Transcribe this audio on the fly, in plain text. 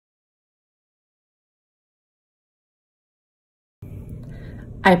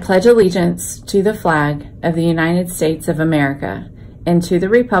I pledge allegiance to the flag of the United States of America and to the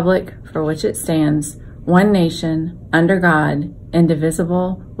republic for which it stands, one nation, under God,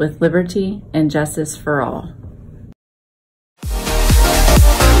 indivisible, with liberty and justice for all.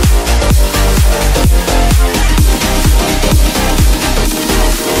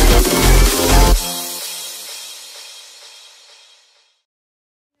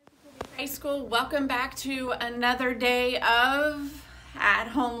 High school, welcome back to another day of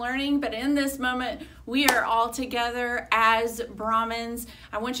at-home learning, but in this moment we are all together as Brahmins.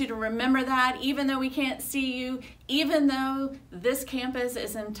 I want you to remember that even though we can't see you, even though this campus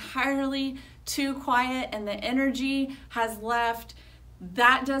is entirely too quiet and the energy has left,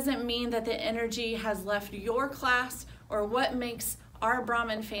 that doesn't mean that the energy has left your class or what makes our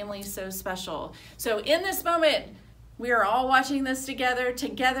Brahmin family so special. So in this moment, we are all watching this together.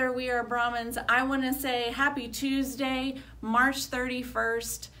 Together we are Brahmins. I want to say happy Tuesday, March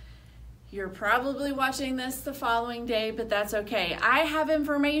 31st. You're probably watching this the following day, but that's okay. I have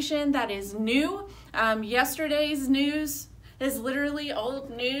information that is new. Yesterday's news is literally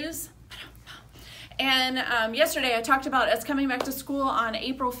old news. And yesterday I talked about us coming back to school on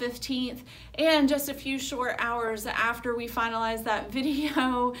April 15th, and just a few short hours after we finalized that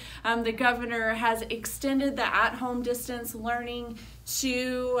video, the governor has extended the at-home distance learning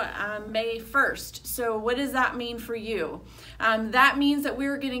to May 1st. So what does that mean for you? That means that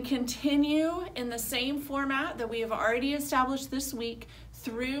we're going to continue in the same format that we have already established this week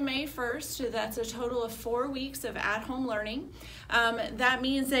through May 1st, so that's a total of 4 weeks of at-home learning. That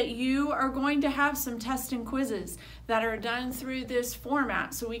means that you are going to have some tests and quizzes that are done through this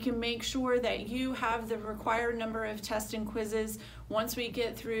format, so we can make sure that you have the required number of tests and quizzes once we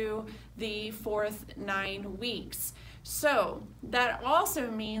get through the fourth 9 weeks. So that also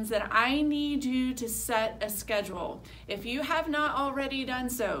means that I need you to set a schedule. If you have not already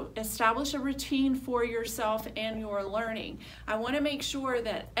done so, establish a routine for yourself and your learning. I want to make sure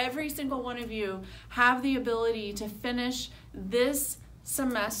that every single one of you have the ability to finish this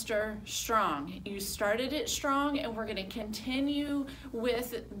semester strong. You started it strong, and we're going to continue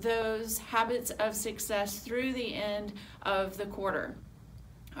with those habits of success through the end of the quarter.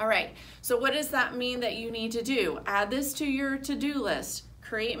 All right, so what does that mean that you need to do? Add this to your to-do list.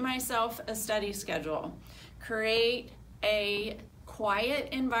 Create myself a study schedule. Create a quiet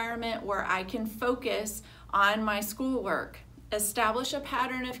environment where I can focus on my schoolwork. Establish a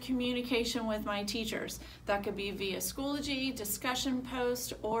pattern of communication with my teachers. That could be via Schoology, discussion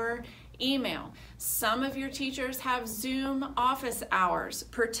post, or email. Some of your teachers have Zoom office hours.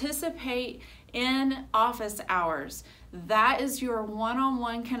 Participate in office hours. That is your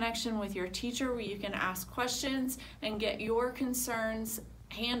one-on-one connection with your teacher where you can ask questions and get your concerns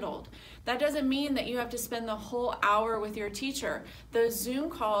handled. That doesn't mean that you have to spend the whole hour with your teacher. Those Zoom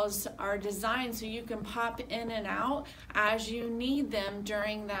calls are designed so you can pop in and out as you need them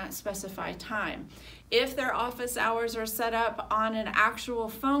during that specified time. If their office hours are set up on an actual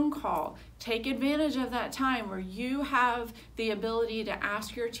phone call, take advantage of that time where you have the ability to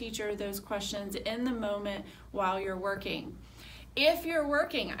ask your teacher those questions in the moment while you're working. If you're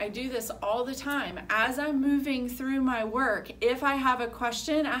working, I do this all the time. As I'm moving through my work, if I have a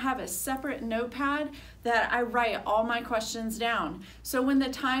question, I have a separate notepad that I write all my questions down. So when the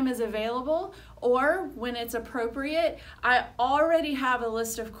time is available or when it's appropriate, I already have a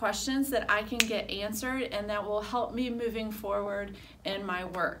list of questions that I can get answered, and that will help me moving forward in my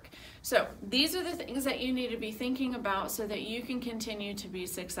work. So these are the things that you need to be thinking about so that you can continue to be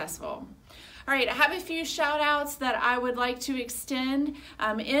successful. All right, I have a few shout outs that I would like to extend.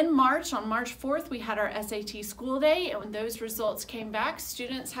 In March, on March 4th, we had our SAT school day, and when those results came back,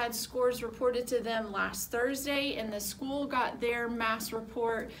 students had scores reported to them last Thursday, and the school got their mass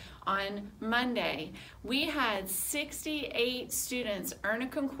report on Monday. We had 68 students earn a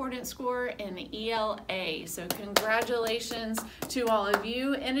concordant score in ELA, so congratulations to all of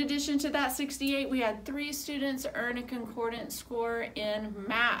you. In addition to that 68, we had 3 students earn a concordant score in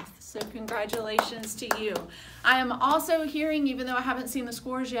math, so congratulations to you. I am also hearing, even though I haven't seen the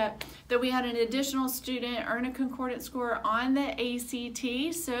scores yet, that we had an additional student earn a concordant score on the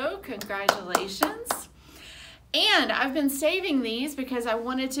ACT, so congratulations. And I've been saving these because I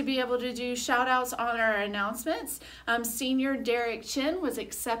wanted to be able to do shout outs on our announcements. Senior Derek Chin was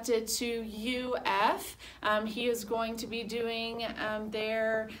accepted to UF. He is going to be doing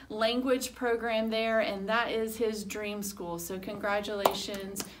their language program there, and that is his dream school. So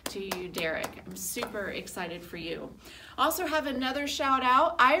congratulations to you, Derek. I'm super excited for you. Also have another shout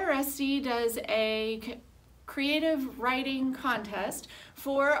out. IRSD does a creative writing contest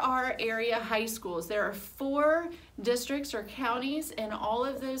for our area high schools. There are 4 districts or counties, and all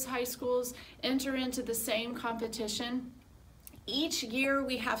of those high schools enter into the same competition. Each year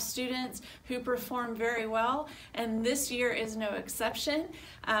we have students who perform very well, and this year is no exception.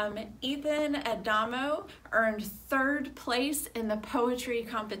 Ethan Adamo earned 3rd place in the poetry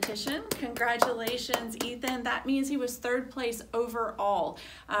competition. Congratulations, Ethan. That means he was 3rd place overall.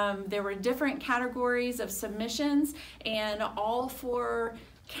 There were different categories of submissions, and all 4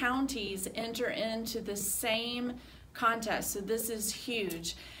 counties enter into the same contest, so this is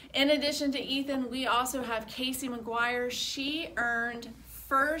huge. In addition to Ethan, we also have Casey McGuire. She earned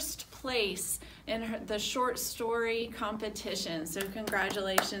 1st place in the short story competition. So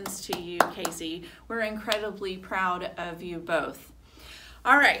congratulations to you, Casey. We're incredibly proud of you both.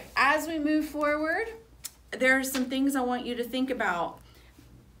 All right, as we move forward, there are some things I want you to think about.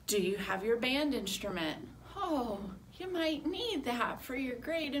 Do you have your band instrument? Oh, you might need that for your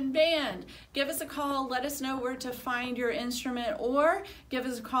grade in band. Give us a call, let us know where to find your instrument, or give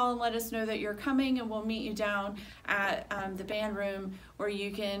us a call and let us know that you're coming, and we'll meet you down at the band room where you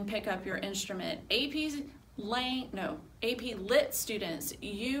can pick up your instrument. AP Lit students,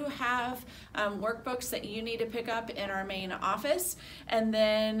 you have workbooks that you need to pick up in our main office. And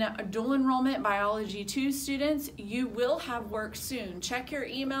then dual enrollment Biology 2 students, you will have work soon. Check your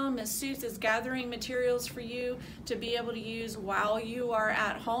email. Ms. Seuss is gathering materials for you to be able to use while you are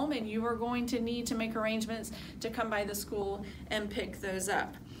at home, and you are going to need to make arrangements to come by the school and pick those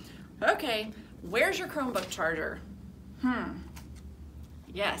up. Okay, where's your Chromebook charger?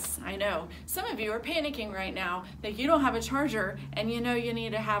 Yes, I know. Some of you are panicking right now that you don't have a charger and you know you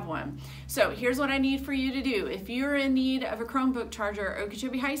need to have one. So here's what I need for you to do. If you're in need of a Chromebook charger,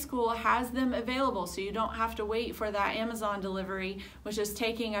 Okeechobee High School has them available, so you don't have to wait for that Amazon delivery, which is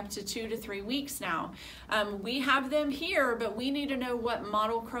taking up to 2 to 3 weeks now. We have them here, but we need to know what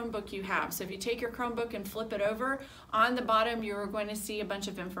model Chromebook you have. So if you take your Chromebook and flip it over, on the bottom you're going to see a bunch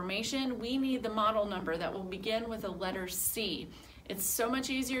of information. We need the model number that will begin with a letter C. It's so much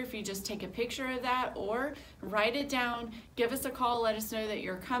easier if you just take a picture of that or write it down, give us a call, let us know that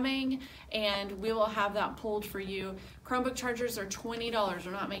you're coming, and we will have that pulled for you. Chromebook chargers are $20.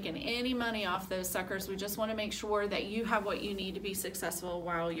 We're not making any money off those suckers. We just want to make sure that you have what you need to be successful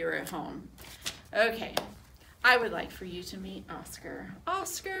while you're at home. Okay, I would like for you to meet Oscar.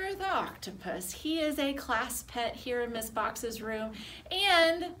 Oscar the octopus. He is a class pet here in Miss Box's room,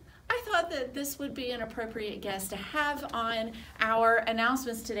 and I thought that this would be an appropriate guest to have on our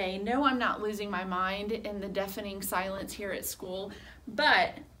announcements today. No, I'm not losing my mind in the deafening silence here at school,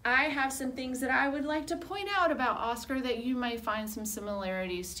 but I have some things that I would like to point out about Oscar that you might find some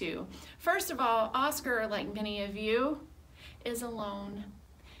similarities to. First of all, Oscar, like many of you, is alone.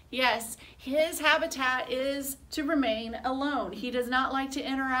 Yes, his habitat is to remain alone. He does not like to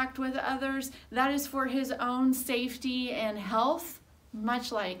interact with others. That is for his own safety and health,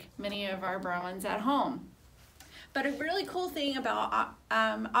 much like many of our Brahmins at home. But a really cool thing about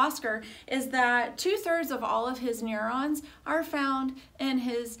Oscar is that 2/3 of all of his neurons are found in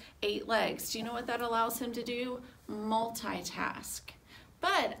his 8 legs. Do you know what that allows him to do? Multitask.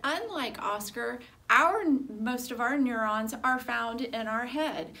 But unlike Oscar, most of our neurons are found in our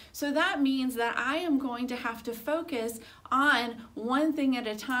head. So that means that I am going to have to focus on one thing at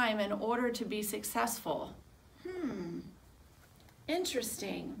a time in order to be successful.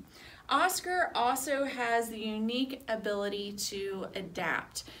 Interesting. Oscar also has the unique ability to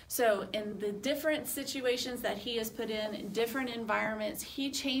adapt. So in the different situations that he is put in different environments, he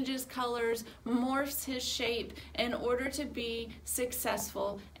changes colors, morphs his shape in order to be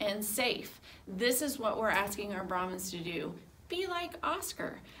successful and safe. This is what we're asking our Brahmins to do. Be like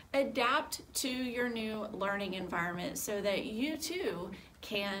Oscar. Adapt to your new learning environment so that you too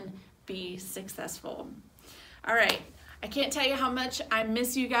can be successful. All right. I can't tell you how much I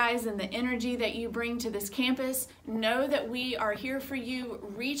miss you guys and the energy that you bring to this campus. Know that we are here for you.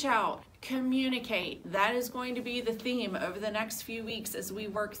 Reach out, communicate. That is going to be the theme over the next few weeks as we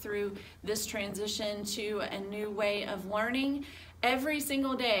work through this transition to a new way of learning. Every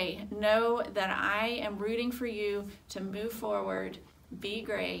single day, know that I am rooting for you to move forward, be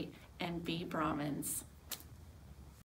great, and be Brahmins.